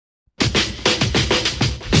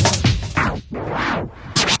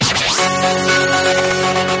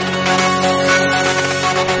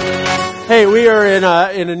Hey, we are in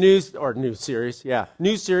a new series,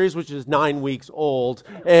 new series which is 9 weeks old,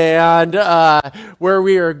 and where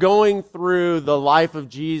we are going through the life of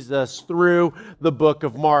Jesus through the book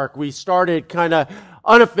of Mark. We started kind of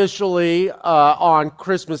unofficially on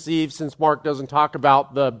Christmas Eve, since Mark doesn't talk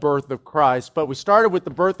about the birth of Christ, but we started with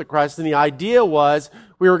the birth of Christ, and the idea was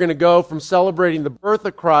we were going to go from celebrating the birth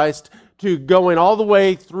of Christ to going all the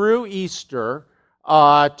way through Easter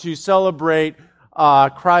to celebrate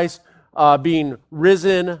Christ being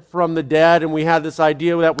risen from the dead, and we had this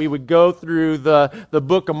idea that we would go through the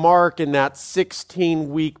book of Mark in that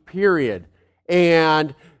 16-week period.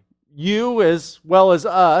 And you, as well as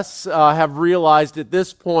us, have realized at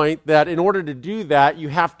this point that in order to do that, you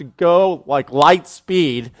have to go like light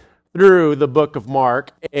speed through the book of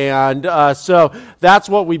Mark. And so that's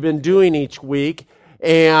what we've been doing each week.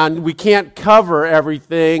 And we can't cover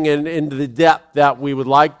everything into the depth that we would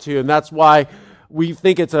like to, and that's why we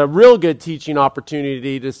think it's a real good teaching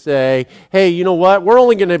opportunity to say, hey, you know what? We're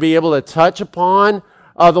only going to be able to touch upon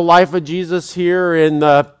the life of Jesus here in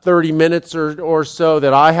the 30 minutes or so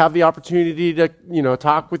that I have the opportunity to,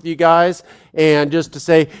 talk with you guys, and just to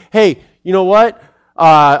say, hey, you know what?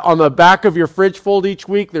 On the back of your fridge fold each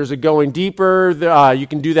week, there's a Going Deeper. You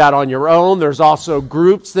can do that on your own. There's also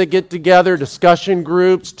groups that get together, discussion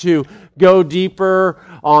groups, to go deeper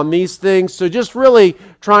on these things. So just really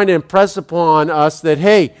trying to impress upon us that,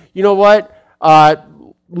 hey, you know what?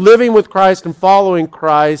 Living with Christ and following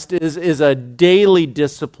Christ is a daily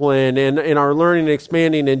discipline in our learning and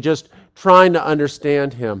expanding and just trying to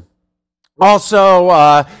understand Him.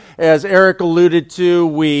 Also, as Eric alluded to,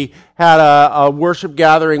 we had a worship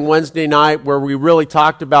gathering Wednesday night where we really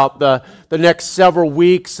talked about the next several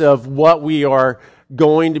weeks of what we are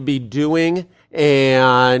going to be doing.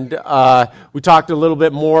 And we talked a little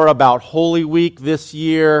bit more about Holy Week this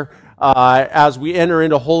year as we enter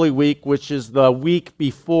into Holy Week, which is the week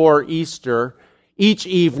before Easter. Each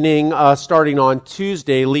evening, starting on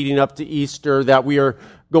Tuesday leading up to Easter, that we are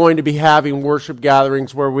going to be having worship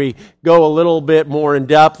gatherings where we go a little bit more in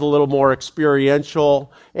depth, a little more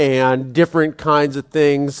experiential, and different kinds of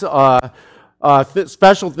things.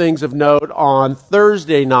 Special things of note: on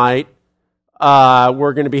Thursday night,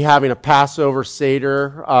 we're going to be having a Passover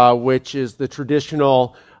Seder, which is the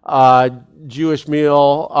traditional Jewish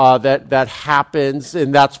meal that happens,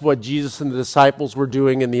 and that's what Jesus and the disciples were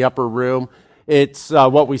doing in the upper room. It's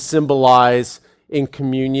what we symbolize in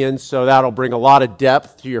communion, so that'll bring a lot of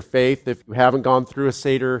depth to your faith if you haven't gone through a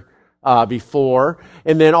Seder before.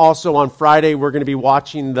 And then also on Friday, we're going to be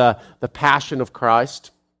watching the Passion of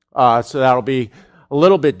Christ, so that'll be a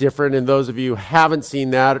little bit different. And those of you who haven't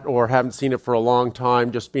seen that or haven't seen it for a long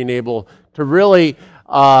time, just being able to really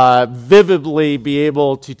vividly be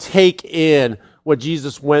able to take in what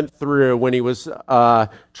Jesus went through when He was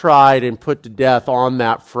tried and put to death on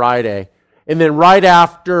that Friday. And then right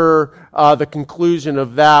after the conclusion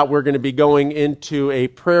of that, we're going to be going into a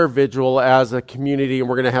prayer vigil as a community, and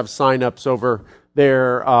we're going to have sign-ups over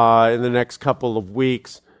there in the next couple of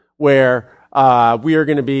weeks, where we are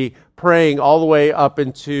going to be praying all the way up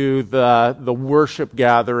into the worship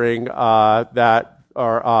gathering that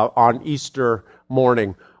are on Easter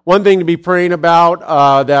morning. One thing to be praying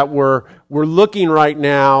about that we're looking right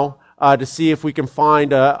now to see if we can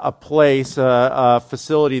find a place, a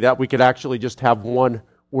facility that we could actually just have one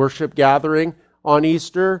worship gathering on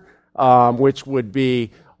Easter, which would be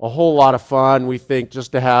a whole lot of fun, we think,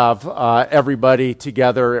 just to have everybody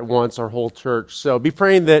together at once, our whole church. So be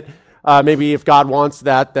praying that maybe if God wants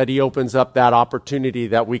that He opens up that opportunity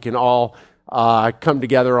that we can all come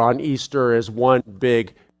together on Easter as one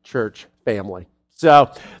big church family.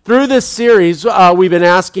 So through this series, we've been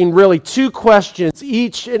asking really two questions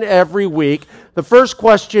each and every week. The first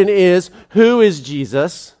question is, who is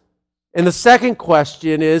Jesus? And the second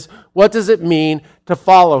question is, what does it mean to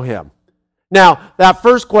follow Him? Now, that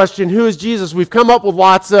first question, who is Jesus? We've come up with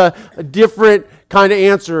lots of different kind of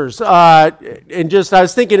answers. And just, I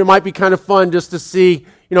was thinking it might be kind of fun just to see,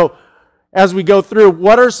 as we go through,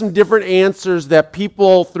 what are some different answers that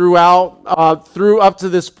people through up to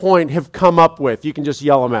this point have come up with? You can just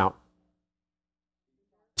yell them out.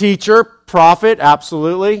 Teacher, prophet,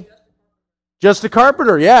 absolutely. Just a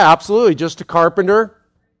carpenter, yeah, absolutely. Just a carpenter.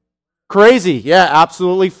 Crazy, yeah,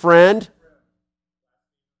 absolutely. Friend.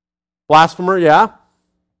 Blasphemer, yeah.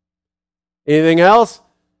 Anything else?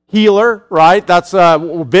 Healer, right? That's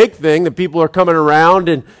a big thing that people are coming around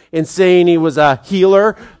and saying he was a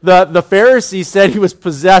healer. The Pharisees said he was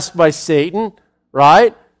possessed by Satan,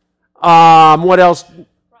 right? What else?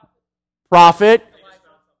 Prophet.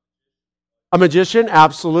 A magician,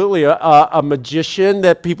 absolutely. A magician,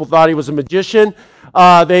 that people thought he was a magician.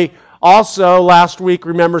 They Also, last week,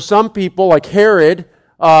 remember, some people like Herod,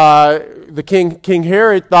 the King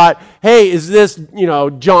Herod thought, hey, is this,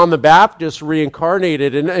 John the Baptist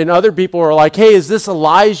reincarnated? And other people were like, hey, is this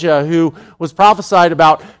Elijah who was prophesied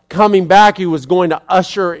about coming back, who was going to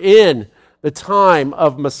usher in the time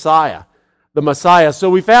of Messiah, the Messiah? So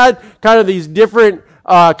we've had kind of these different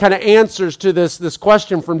kind of answers to this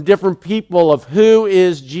question from different people of who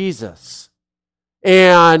is Jesus.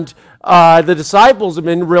 And the disciples have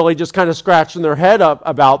been really just kind of scratching their head up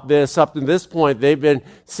about this up to this point. They've been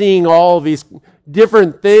seeing all of these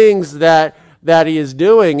different things that he is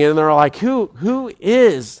doing, and they're like, who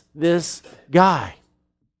is this guy?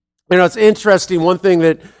 It's interesting, one thing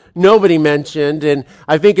that nobody mentioned, and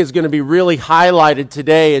I think is going to be really highlighted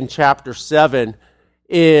today in chapter 7,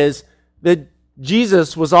 is that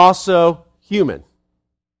Jesus was also human.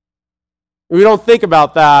 We don't think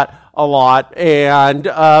about that a lot, and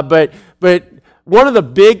but one of the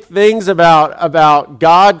big things about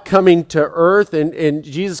God coming to earth and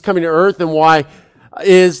Jesus coming to earth and why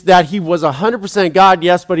is that he was 100% God,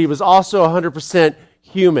 yes, but he was also 100%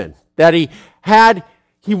 human. That he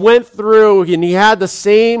went through and he had the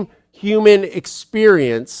same human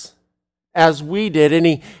experience as we did, and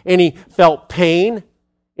he felt pain,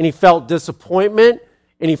 and he felt disappointment,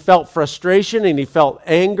 and he felt frustration, and he felt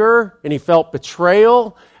anger, and he felt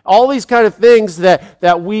betrayal. All these kind of things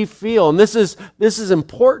that we feel. And this is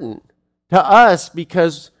important to us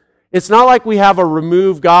because it's not like we have a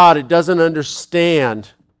removed God. It doesn't understand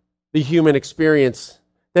the human experience.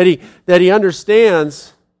 That he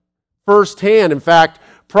understands firsthand. In fact,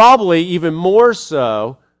 probably even more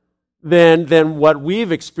so than what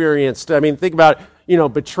we've experienced. I mean, think about,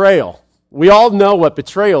 betrayal. We all know what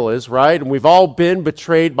betrayal is, right? And we've all been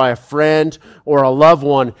betrayed by a friend or a loved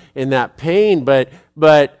one in that pain, but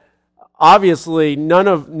obviously none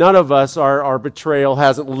of us, our betrayal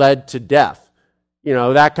hasn't led to death.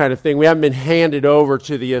 That kind of thing. We haven't been handed over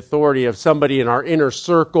to the authority of somebody in our inner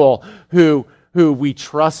circle who we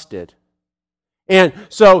trusted. And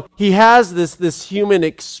so he has this human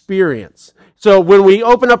experience. So when we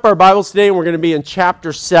open up our Bibles today, and we're going to be in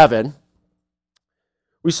chapter 7,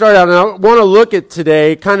 we start out, and I want to look at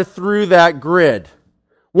today kind of through that grid.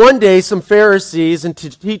 One day, some Pharisees and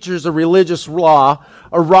teachers of religious law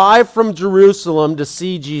arrived from Jerusalem to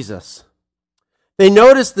see Jesus. They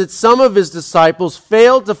noticed that some of his disciples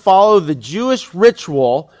failed to follow the Jewish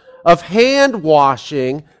ritual of hand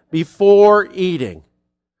washing before eating.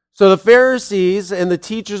 So the Pharisees and the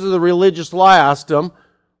teachers of the religious law asked him,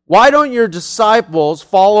 "Why don't your disciples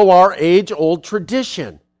follow our age-old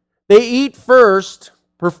tradition? They eat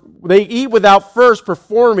without first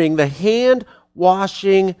performing the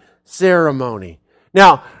hand-washing ceremony."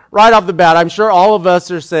 Now, right off the bat, I'm sure all of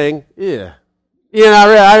us are saying, "Yeah."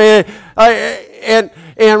 And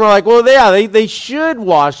we're like, well, yeah, they should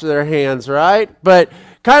wash their hands, right? But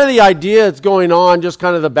kind of the idea that's going on, just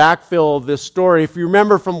kind of the backfill of this story. If you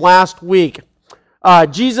remember from last week,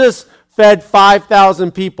 Jesus fed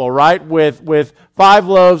 5,000 people, right? With 5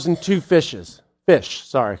 loaves and 2 fishes.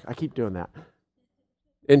 Sorry, I keep doing that.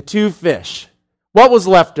 And 2 fish. What was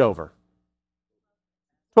left over?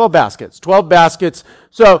 12 baskets.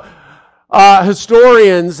 So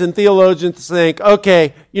historians and theologians think,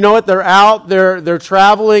 okay, you know what? They're out, they're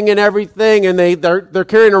traveling and everything, and they're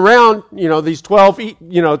carrying around, these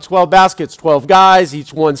 12 baskets, 12 guys.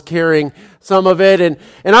 Each one's carrying some of it, and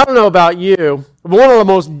I don't know about you, but one of the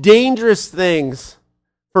most dangerous things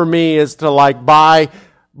for me is to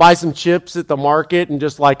buy some chips at the market and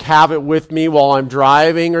just have it with me while I'm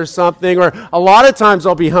driving or something. Or a lot of times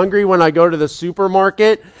I'll be hungry when I go to the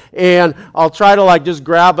supermarket, and I'll try to just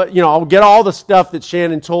grab it. I'll get all the stuff that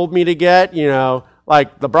Shannon told me to get,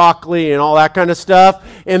 like the broccoli and all that kind of stuff.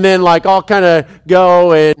 And then I'll kind of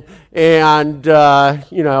go and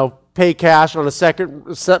pay cash on a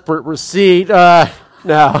separate receipt. Some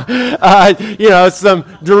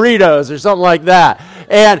Doritos or something like that.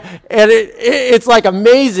 And it's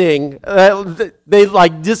amazing that they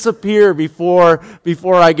disappear before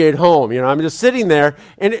I get home. I'm just sitting there,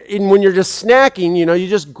 and when you're just snacking, you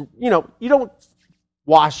don't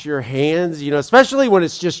wash your hands, especially when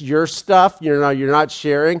it's just your stuff. You're not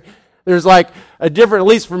sharing. There's a different, at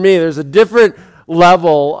least for me, there's a different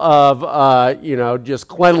level of just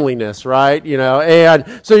cleanliness, right?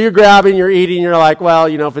 And so you're grabbing, you're eating, you're like, well,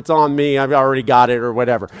 if it's on me, I've already got it or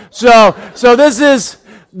whatever. So this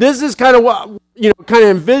is kind of what kind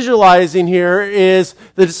of visualizing here is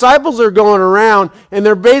the disciples are going around and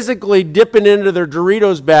they're basically dipping into their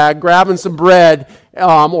Doritos bag, grabbing some bread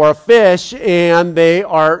or a fish, and they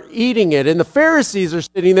are eating it. And the Pharisees are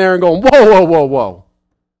sitting there and going, whoa.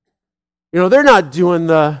 They're not doing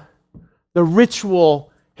the the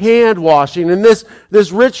ritual hand washing. And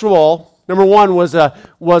this ritual, number one, was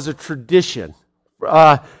a tradition.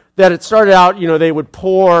 That it started out, they would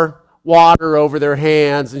pour water over their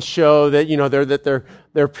hands and show that,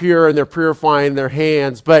 they're pure and they're purifying their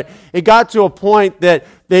hands. But it got to a point that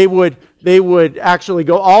they would actually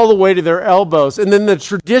go all the way to their elbows. And then the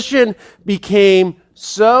tradition became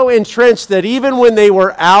so entrenched that even when they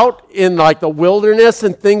were out in like the wilderness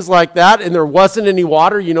and things like that, and there wasn't any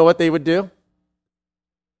water, you know what they would do?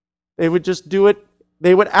 They would just do it.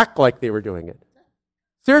 They would act like they were doing it.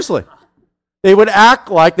 Seriously. They would act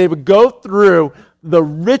like they would go through the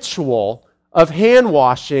ritual of hand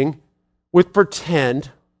washing with pretend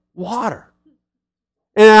water.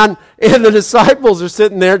 And the disciples are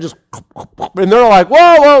sitting there just, and they're like,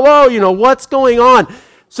 whoa, what's going on?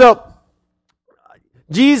 So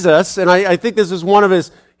Jesus, and I think this is one of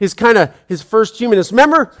his first humanists.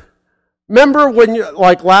 Remember when,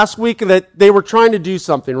 like last week, that they were trying to do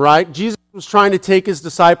something, right? Jesus was trying to take his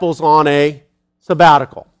disciples on a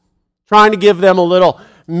sabbatical, trying to give them a little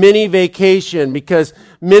mini vacation because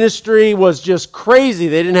ministry was just crazy.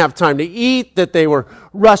 They didn't have time to eat, that they were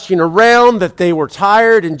rushing around, that they were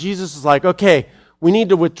tired, and Jesus is like, okay, we need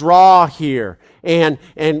to withdraw here and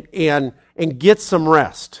get some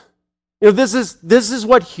rest. This is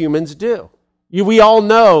what humans do. We all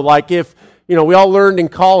know, like if, we all learned in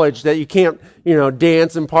college that you can't,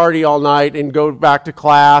 dance and party all night and go back to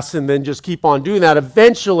class and then just keep on doing that.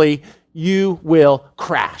 Eventually, you will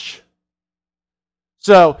crash.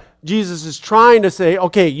 So Jesus is trying to say,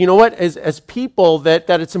 okay, you know what? As people, that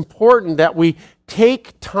it's important that we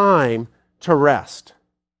take time to rest.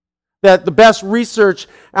 That the best research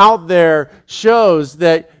out there shows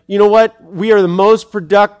that, you know what? We are the most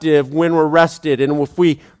productive when we're rested. And if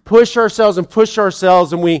we push ourselves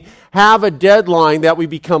and we have a deadline, that we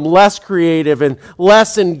become less creative and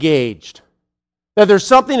less engaged. That there's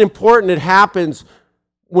something important that happens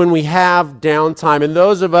when we have downtime. And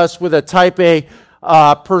those of us with a type A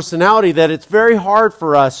personality, that it's very hard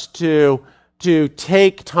for us to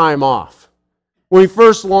take time off. When we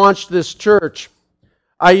first launched this church,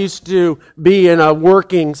 I used to be in a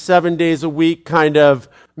working 7 days a week kind of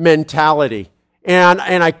mentality. And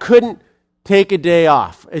I couldn't take a day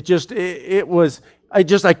off. I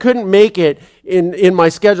couldn't make it in my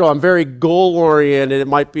schedule. I'm very goal oriented. It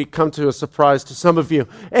might come to a surprise to some of you.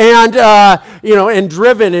 And, and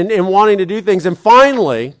driven and wanting to do things. And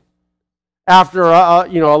finally, after,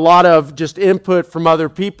 a lot of just input from other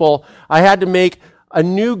people, I had to make a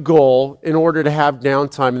new goal in order to have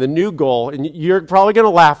downtime. The new goal, and you're probably going to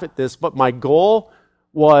laugh at this, but my goal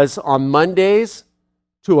was on Mondays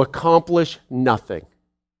to accomplish nothing.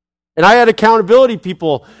 And I had accountability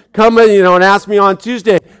people come in, and ask me on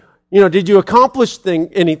Tuesday, did you accomplish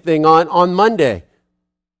anything on Monday?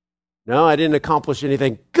 No, I didn't accomplish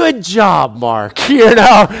anything. Good job, Mark.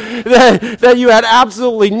 That you had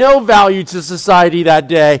absolutely no value to society that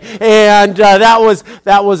day, and that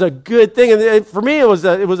was a good thing. And for me, it was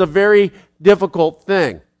a very difficult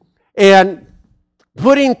thing. And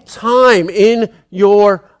putting time in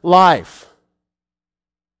your life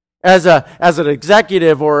as an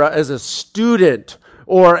executive or as a student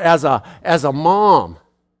or as a mom,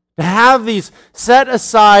 to have these set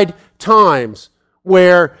aside times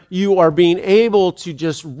where you are being able to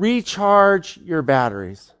just recharge your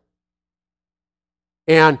batteries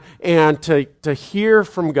and to hear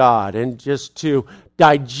from God and just to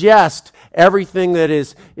digest everything that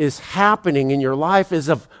is happening in your life is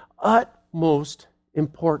of utmost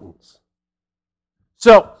importance.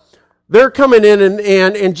 So they're coming in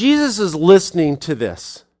and Jesus is listening to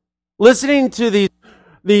this, listening to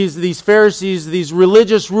these Pharisees, these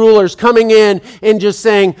religious rulers coming in and just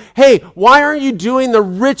saying, hey, why aren't you doing the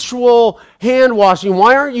ritual hand washing?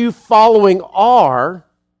 Why aren't you following our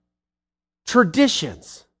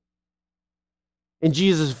traditions? And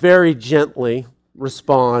Jesus very gently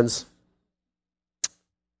responds,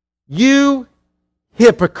 you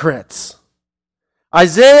hypocrites.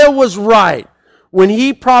 Isaiah was right when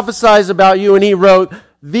he prophesies about you and he wrote,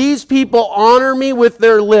 these people honor me with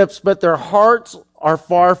their lips, but their hearts are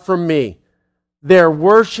far from me. Their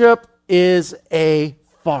worship is a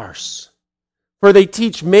farce. For they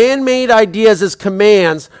teach man-made ideas as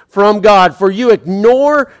commands from God. For you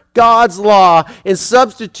ignore God's law and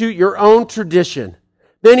substitute your own tradition.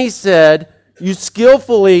 Then he said, you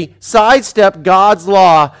skillfully sidestep God's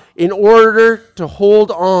law in order to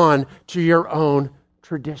hold on to your own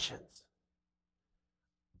traditions.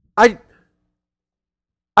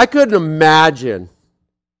 I couldn't imagine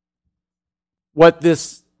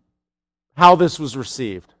how this was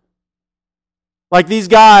received. Like these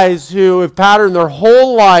guys who have patterned their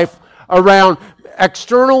whole life around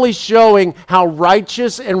externally showing how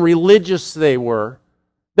righteous and religious they were,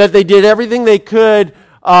 that they did everything they could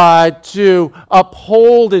to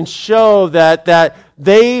uphold and show that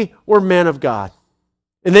they were men of God.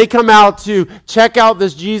 And they come out to check out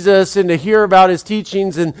this Jesus and to hear about his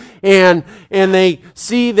teachings, and they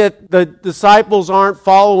see that the disciples aren't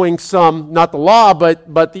following not the law,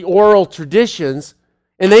 but the oral traditions,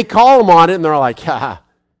 and they call them on it, and they're like, ha.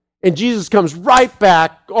 And Jesus comes right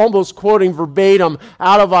back, almost quoting verbatim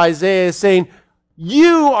out of Isaiah, saying,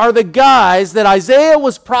 you are the guys that Isaiah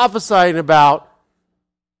was prophesying about,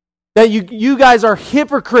 that you guys are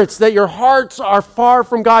hypocrites, that your hearts are far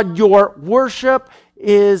from God, your worship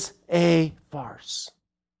is a farce.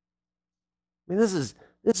 I mean, this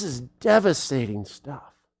is devastating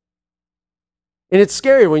stuff. And it's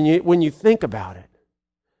scary when you think about it.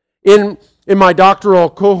 In my doctoral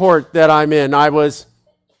cohort that I'm in, I was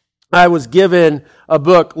given a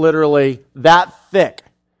book literally that thick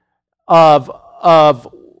of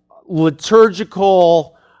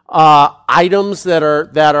liturgical items that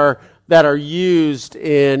are used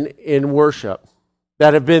in worship,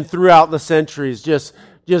 that have been throughout the centuries, just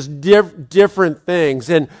different things.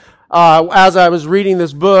 And as I was reading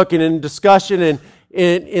this book and in discussion and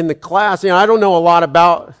in the class, I don't know a lot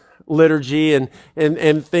about liturgy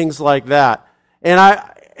and things like that. And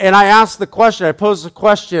I asked the question, I posed the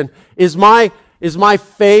question, is my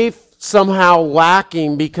faith somehow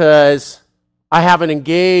lacking because I haven't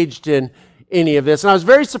engaged in any of this? And I was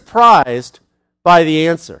very surprised by the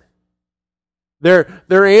answer.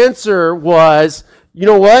 Their answer was, you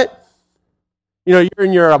know what? You're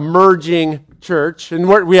in your emerging church, and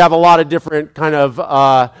we have a lot of different kind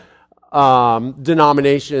of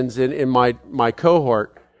denominations in my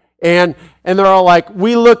cohort, and they're all like,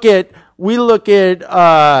 we look at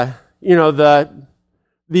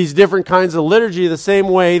these different kinds of liturgy the same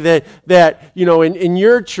way that in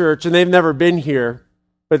your church, and they've never been here,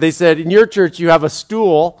 but they said in your church you have a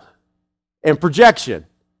stool and projection,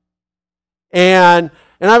 and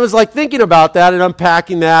I was like thinking about that and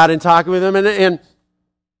unpacking that and talking with them, and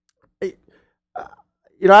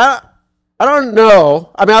I don't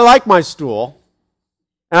know. I mean, I like my stool,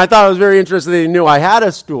 and I thought it was very interesting that they knew I had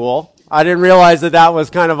a stool. I didn't realize that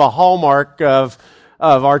was kind of a hallmark of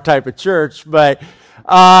our type of church, but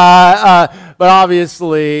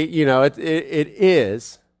obviously, it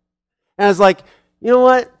is. And I was like, you know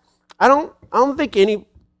what? I don't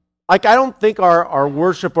think our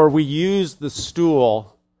worship, or we use the stool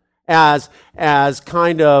as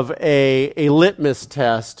kind of a litmus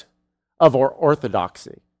test of our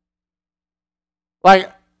orthodoxy.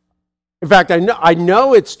 Like, in fact, I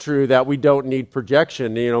know it's true that we don't need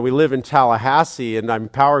projection. We live in Tallahassee,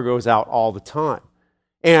 and power goes out all the time.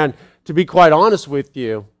 And to be quite honest with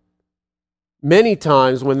you, many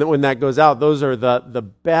times when that goes out, those are the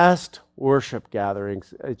best worship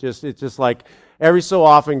gatherings. It's just like every so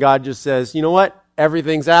often God just says, you know what?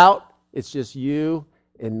 Everything's out. It's just you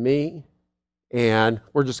and me, and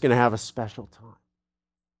we're just going to have a special time.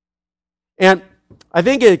 And I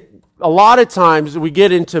think a lot of times we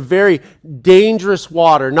get into very dangerous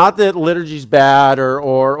water. Not that liturgy's bad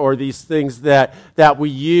or these things that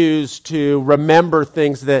we use to remember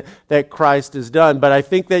things that Christ has done, but I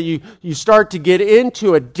think that you start to get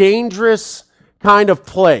into a dangerous kind of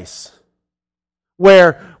place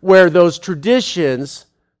where those traditions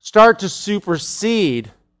start to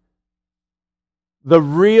supersede the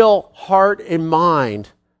real heart and mind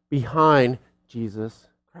behind Jesus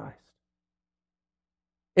Christ.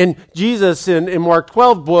 And Jesus in Mark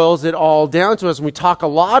 12 boils it all down to us, and we talk a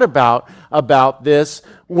lot about this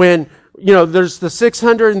when, there's the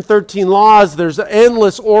 613 laws, there's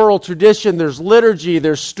endless oral tradition, there's liturgy,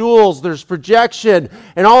 there's stools, there's projection,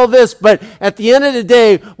 and all of this, but at the end of the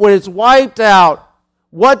day, when it's wiped out,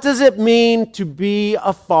 what does it mean to be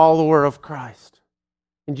a follower of Christ?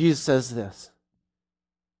 And Jesus says this.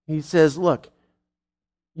 He says, look,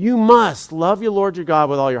 you must love your Lord your God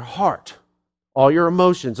with all your heart, all your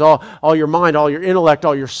emotions, all your mind, all your intellect,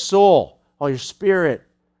 all your soul, all your spirit,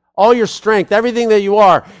 all your strength, everything that you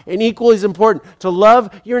are. And equally as important, to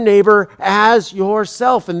love your neighbor as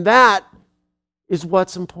yourself. And that is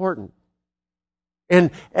what's important.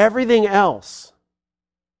 And everything else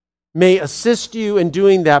may assist you in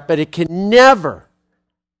doing that, but it can never,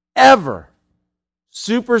 ever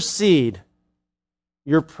supersede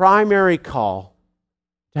your primary call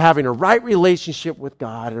to having a right relationship with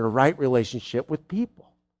God and a right relationship with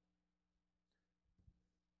people.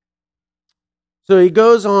 So he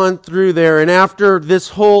goes on through there, and after this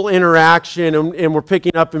whole interaction, and we're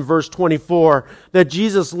picking up in verse 24, that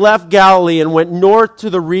Jesus left Galilee and went north to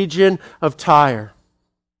the region of Tyre.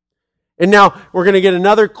 And now we're going to get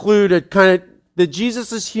another clue to kind of that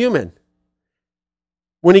Jesus is human.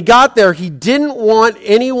 When he got there, he didn't want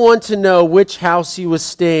anyone to know which house he was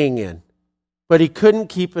staying in, but he couldn't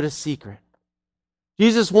keep it a secret.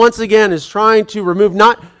 Jesus, once again, is trying to remove,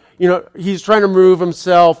 he's trying to remove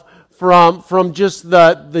himself from just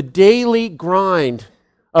the daily grind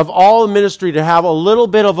of all the ministry, to have a little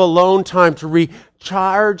bit of alone time to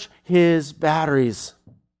recharge his batteries.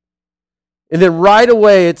 And then right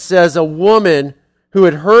away it says a woman who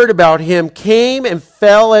had heard about him came and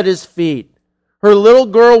fell at his feet. Her little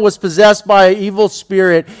girl was possessed by an evil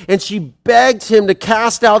spirit, and she begged him to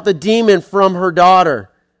cast out the demon from her daughter.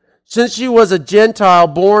 Since she was a Gentile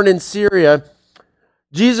born in Syria,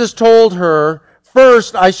 Jesus told her,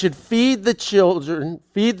 "First, I should feed the children,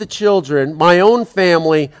 my own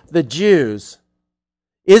family, the Jews.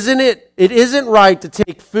 It isn't right to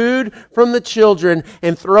take food from the children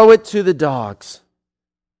and throw it to the dogs."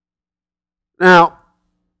 Now,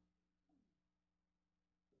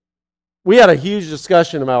 we had a huge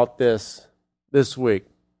discussion about this week.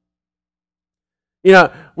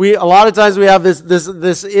 A lot of times we have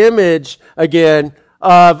this image again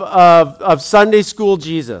of Sunday school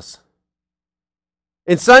Jesus.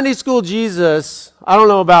 And Sunday school Jesus, I don't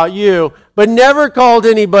know about you, but never called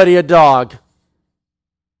anybody a dog.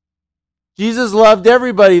 Jesus loved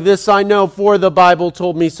everybody. This I know, for the Bible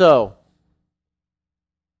told me so.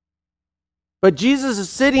 But Jesus is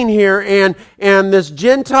sitting here, and this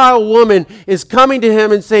Gentile woman is coming to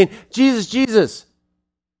him and saying, Jesus,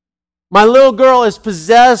 my little girl is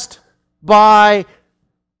possessed by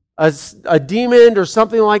a demon or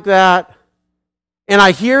something like that. And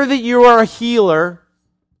I hear that you are a healer,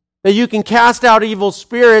 that you can cast out evil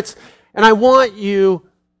spirits, and I want you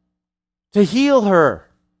to heal her.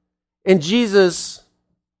 And Jesus,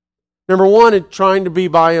 number one, is trying to be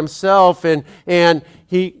by himself, and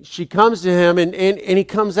she comes to him, and he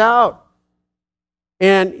comes out.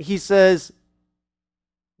 And he says,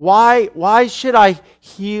 Why should I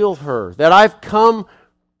heal her? That I've come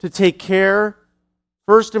to take care,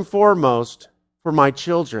 first and foremost, for my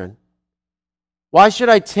children. Why should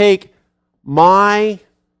I take my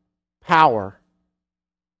power,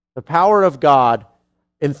 the power of God,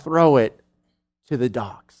 and throw it to the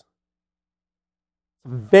dogs?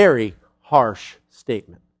 It's a very harsh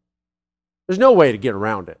statement. There's no way to get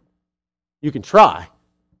around it. You can try.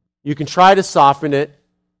 You can try to soften it.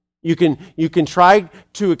 You can try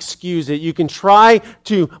to excuse it. You can try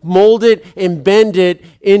to mold it and bend it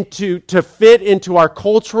to fit into our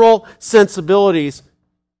cultural sensibilities.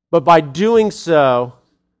 But by doing so,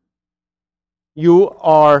 you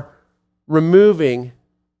are removing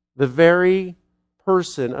the very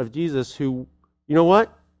person of Jesus who, you know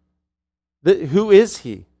what? Who is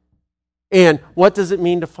he? And what does it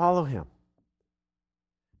mean to follow him?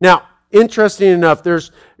 Now, interesting enough,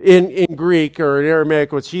 there's in Greek or in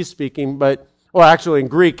Aramaic what she's speaking, actually in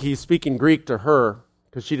Greek, he's speaking Greek to her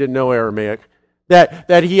because she didn't know Aramaic,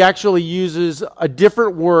 that he actually uses a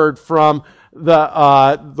different word from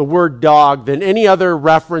the word dog than any other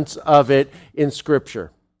reference of it in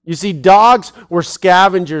Scripture. You see, dogs were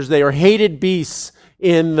scavengers. They were hated beasts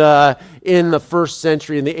in the first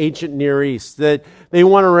century, in the ancient Near East. That they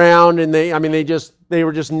went around and they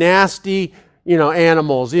were just nasty,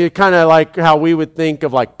 animals. Kind of like how we would think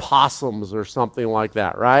of like possums or something like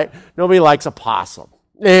that, right? Nobody likes a possum.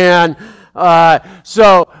 And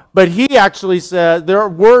but he actually said there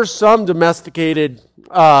were some domesticated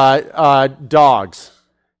dogs.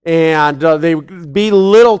 And they would be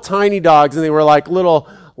little tiny dogs, and they were like little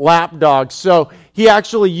lap dogs. So he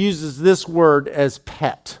actually uses this word as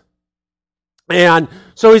pet. And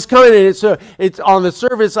so he's coming in, so it's on the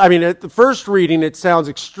surface, at the first reading it sounds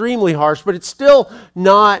extremely harsh, but it's still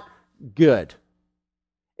not good.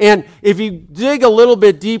 And if you dig a little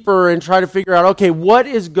bit deeper and try to figure out, okay, what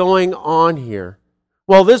is going on here?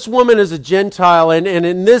 Well, this woman is a Gentile, and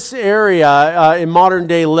in this area, in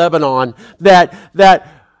modern-day Lebanon, that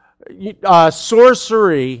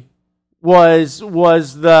sorcery was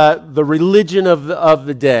the religion of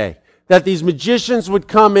the day. That these magicians would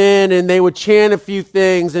come in and they would chant a few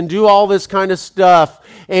things and do all this kind of stuff,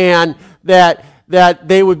 and that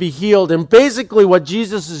they would be healed. And basically what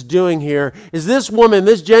Jesus is doing here is this woman,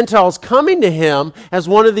 this Gentile, is coming to him as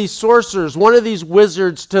one of these sorcerers, one of these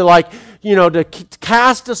wizards to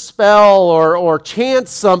cast a spell or chant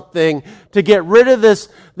something to get rid of this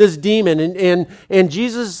demon. And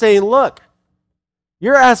Jesus is saying, look,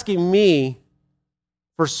 you're asking me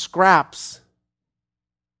for scraps.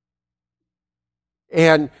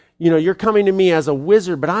 And, you're coming to me as a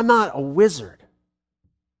wizard, but I'm not a wizard.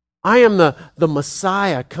 I am the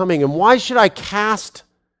Messiah coming. And why should I cast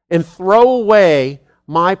and throw away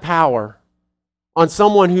my power on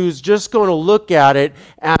someone who's just going to look at it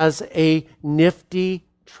as a nifty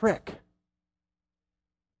trick.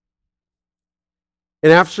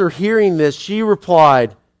 And after hearing this, she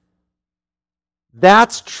replied,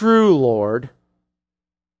 "That's true, Lord.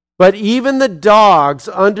 But even the dogs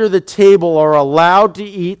under the table are allowed to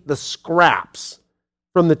eat the scraps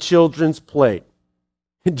from the children's plate."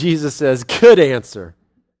 And Jesus says, "Good answer.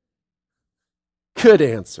 Good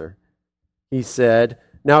answer." He said,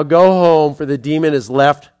 "Now go home, for the demon has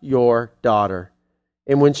left your daughter."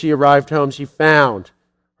 And when she arrived home, she found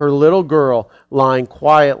her little girl lying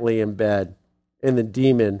quietly in bed, and the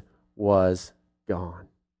demon was gone.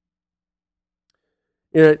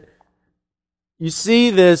 You see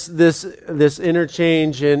this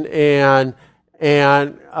interchange and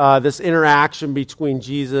this interaction between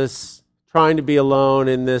Jesus trying to be alone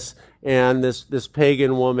and this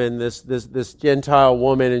pagan woman, this Gentile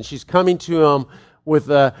woman, and she's coming to him with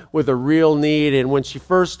a real need. And when she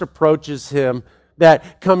first approaches him,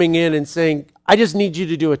 that coming in and saying, "I just need you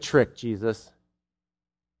to do a trick, Jesus."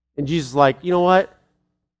 And Jesus is like, "You know what?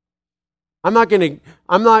 I'm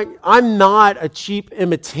not a cheap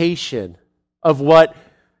imitation of what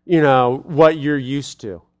you're used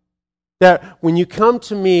to. That when you come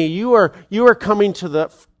to me, you are coming to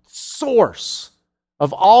the source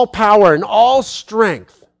of all power and all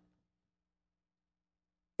strength.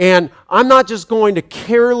 And I'm not just going to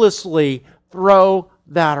carelessly throw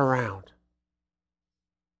that around."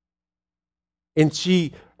 And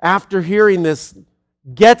she, after hearing this,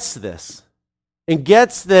 gets this. And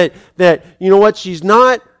gets that you know what, she's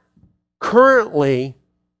not currently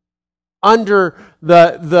under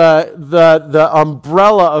the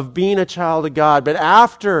umbrella of being a child of God, but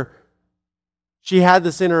after she had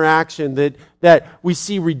this interaction, that we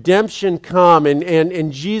see redemption come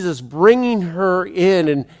and Jesus bringing her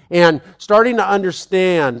in and starting to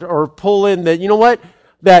understand or pull in that, you know what,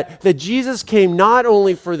 that Jesus came not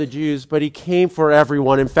only for the Jews, but he came for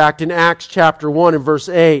everyone. In fact, in Acts chapter 1 and verse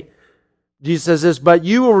 8, Jesus says this, "But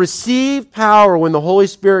you will receive power when the Holy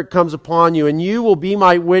Spirit comes upon you, and you will be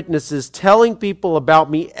my witnesses, telling people about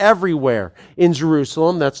me everywhere in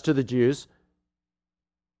Jerusalem," that's to the Jews,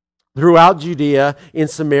 "throughout Judea, in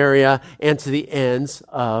Samaria, and to the ends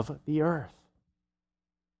of the earth."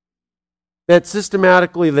 That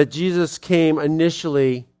systematically, that Jesus came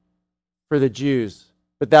initially for the Jews,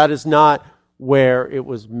 but that is not where it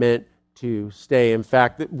was meant to stay. In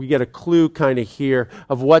fact, we get a clue kind of here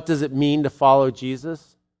of what does it mean to follow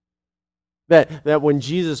Jesus. That when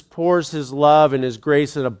Jesus pours his love and his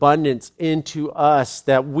grace and abundance into us,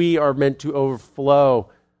 that we are meant to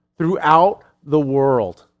overflow throughout the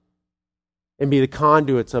world and be the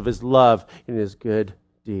conduits of his love and his good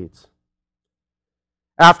deeds.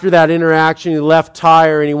 After that interaction, he left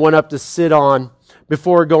Tyre and he went up to Sidon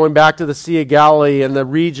before going back to the Sea of Galilee and the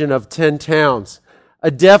region of 10 towns. A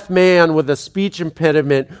deaf man with a speech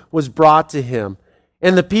impediment was brought to him,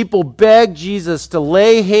 and the people begged Jesus to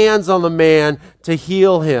lay hands on the man to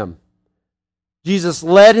heal him. Jesus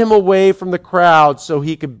led him away from the crowd so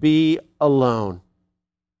he could be alone.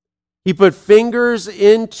 He put fingers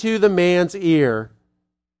into the man's ear,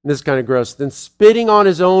 and this is kind of gross, then spitting on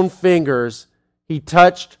his own fingers, he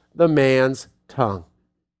touched the man's tongue.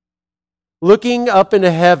 Looking up into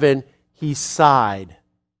heaven, he sighed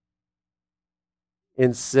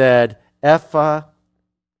and said, "Ephphatha,"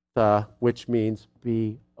 which means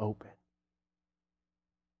be open.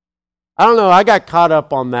 I don't know, I got caught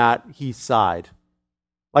up on that, he sighed.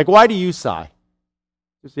 Like, why do you sigh?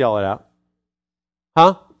 Just yell it out.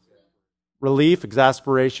 Huh? Relief,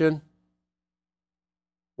 exasperation.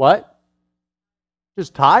 What?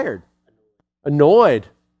 Just tired, annoyed,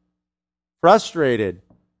 frustrated.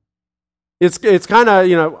 It's kind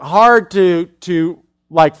of, hard to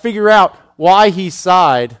like figure out why he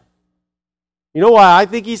sighed. You know why I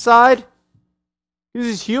think he sighed? Because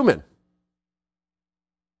he's human.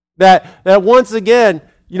 That once again,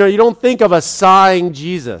 you don't think of a sighing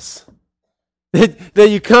Jesus. That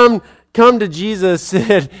you come to Jesus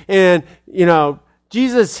and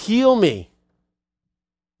Jesus, heal me.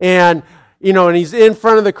 And he's in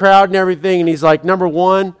front of the crowd and everything, and he's like, number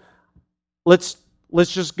one, let's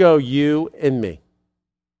just go, you and me.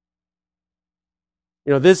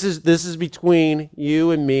 This is between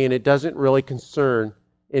you and me, and it doesn't really concern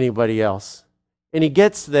anybody else. And he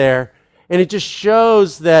gets there, and it just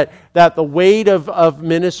shows that the weight of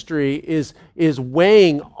ministry is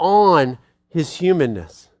weighing on his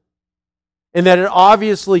humanness. And that it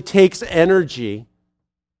obviously takes energy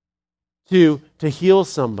to heal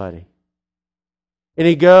somebody. And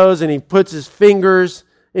he goes and he puts his fingers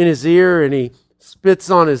in his ear and he spits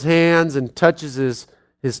on his hands and touches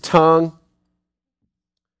his tongue.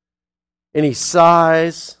 And he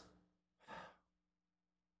sighs,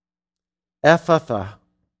 Ephphatha,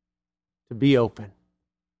 to be open.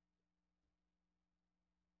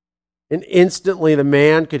 And instantly the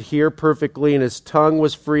man could hear perfectly, and his tongue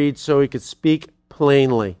was freed so he could speak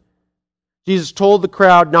plainly. Jesus told the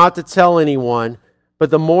crowd not to tell anyone, but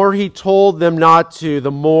the more he told them not to, the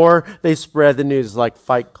more they spread the news, like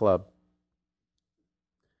Fight Club.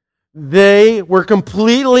 They were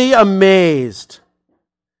completely amazed.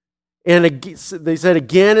 And they said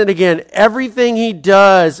again and again, everything he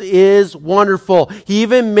does is wonderful. He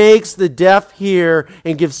even makes the deaf hear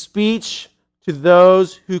and gives speech to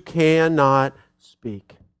those who cannot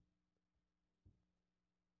speak.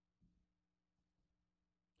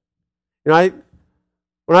 You know,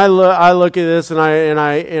 when I look at this and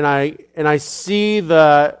I see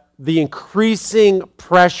the increasing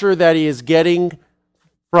pressure that he is getting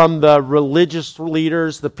from the religious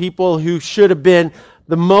leaders, the people who should have been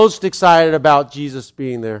the most excited about Jesus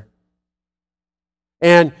being there.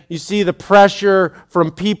 And you see the pressure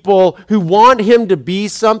from people who want him to be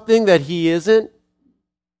something that he isn't.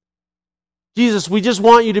 Jesus, we just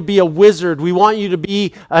want you to be a wizard. We want you to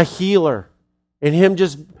be a healer. And him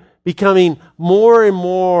just becoming more and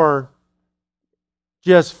more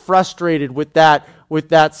just frustrated with that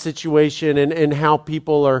situation and how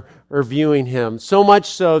people are viewing him. So much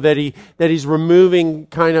so that he's removing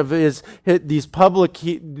kind of these public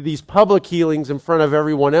healings in front of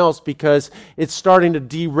everyone else, because it's starting to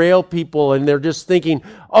derail people, and they're just thinking,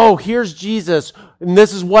 oh, here's Jesus, and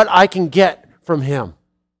this is what I can get from him.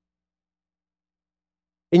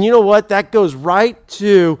 And you know what? That goes right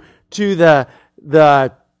to the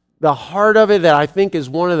heart of it, that I think is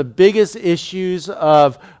one of the biggest issues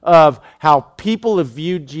of how people have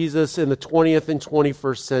viewed Jesus in the 20th and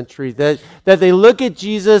 21st century. That they look at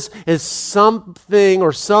Jesus as something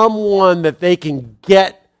or someone that they can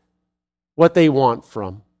get what they want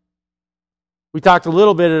from. We talked a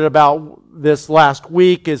little bit about this last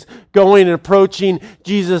week, is going and approaching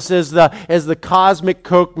Jesus as the cosmic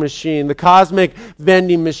Coke machine, the cosmic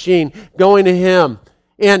vending machine, going to him.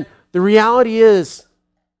 And the reality is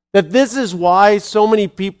that this is why so many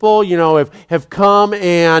people, have come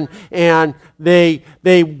and they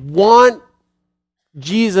want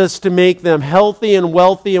Jesus to make them healthy and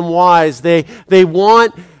wealthy and wise. They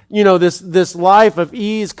want, this life of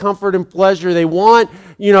ease, comfort, and pleasure. They want,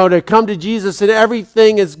 to come to Jesus and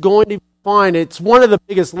everything is going to be fine. It's one of the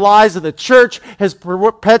biggest lies that the church has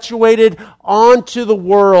perpetuated onto the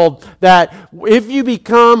world, that if you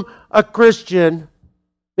become a Christian,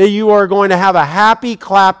 that you are going to have a happy,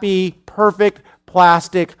 clappy, perfect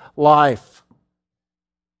plastic life.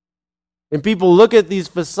 And people look at these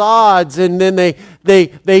facades and then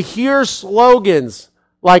they hear slogans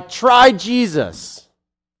like, try Jesus.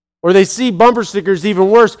 Or they see bumper stickers, even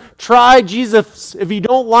worse, try Jesus. If you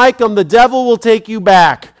don't like him, the devil will take you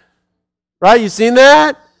back. Right? You seen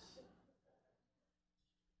that?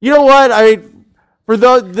 You know what?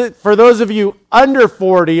 For those of you under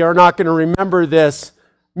 40 are not going to remember this.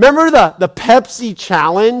 Remember the Pepsi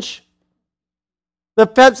challenge? The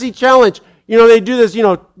Pepsi challenge. They do this,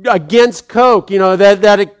 against Coke, boiled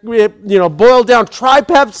down. Try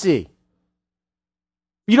Pepsi. If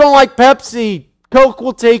you don't like Pepsi, Coke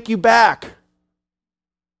will take you back.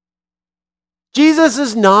 Jesus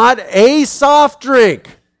is not a soft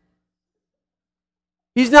drink.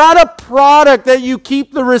 He's not a product that you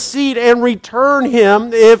keep the receipt and return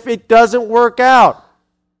him if it doesn't work out.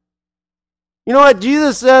 You know what?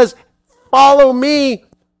 Jesus says, follow me.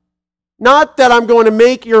 Not that I'm going to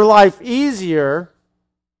make your life easier.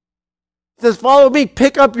 He says, follow me.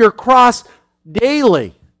 Pick up your cross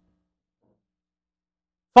daily.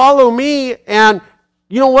 Follow me, and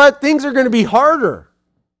you know what? Things are going to be harder.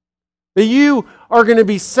 That you are going to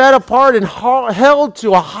be set apart and held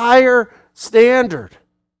to a higher standard.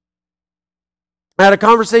 I had a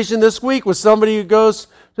conversation this week with somebody who goes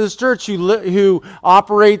to this church who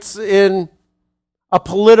operates in a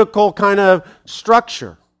political kind of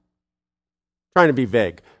structure. Trying to be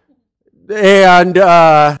vague. And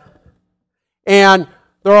they're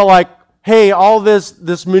all like, hey, all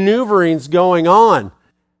this maneuvering's going on.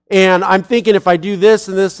 And I'm thinking, if I do this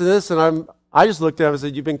and this and this, and I just looked at him and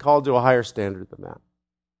said, you've been called to a higher standard than that.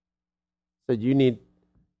 I said, you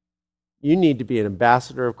need to be an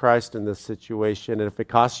ambassador of Christ in this situation, and if it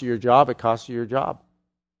costs you your job, it costs you your job.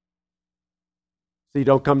 So you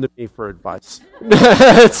don't come to me for advice.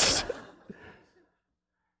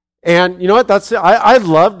 And you know what? I'd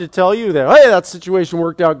love to tell you that, hey, that situation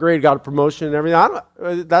worked out great, got a promotion and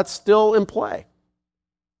everything. That's still in play.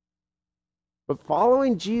 But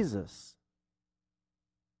following Jesus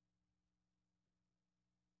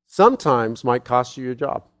sometimes might cost you your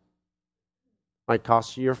job, might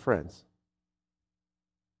cost you your friends.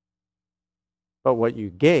 But what you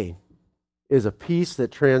gain is a peace that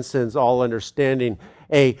transcends all understanding,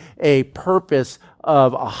 a purpose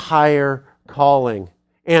of a higher calling,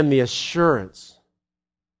 and the assurance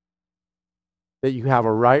that you have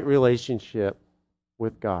a right relationship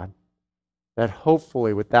with God. That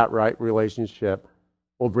hopefully with that right relationship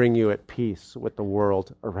will bring you at peace with the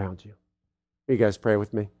world around you. Will you guys pray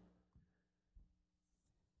with me?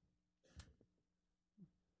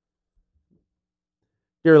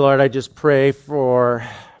 Dear Lord, I just pray for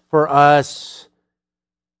us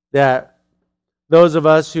that those of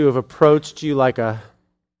us who have approached you like a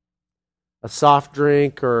soft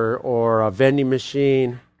drink or a vending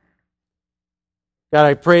machine, God,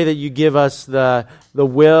 I pray that you give us the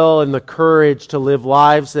will and the courage to live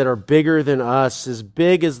lives that are bigger than us, as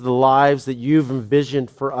big as the lives that you've envisioned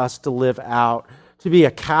for us to live out, to be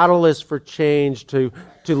a catalyst for change, to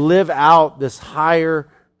live out this higher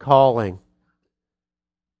calling.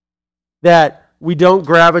 That we don't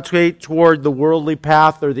gravitate toward the worldly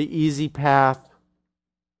path or the easy path,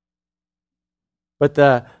 but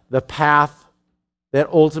the path that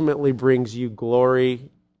ultimately brings you glory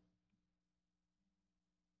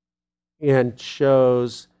and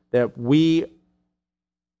shows that we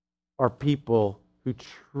are people who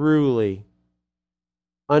truly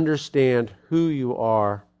understand who you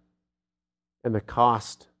are and the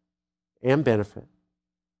cost and benefit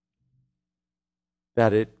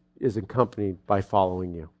that it is accompanied by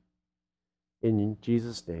following you. In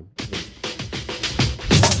Jesus' name.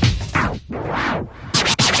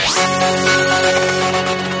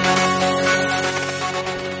 Amen.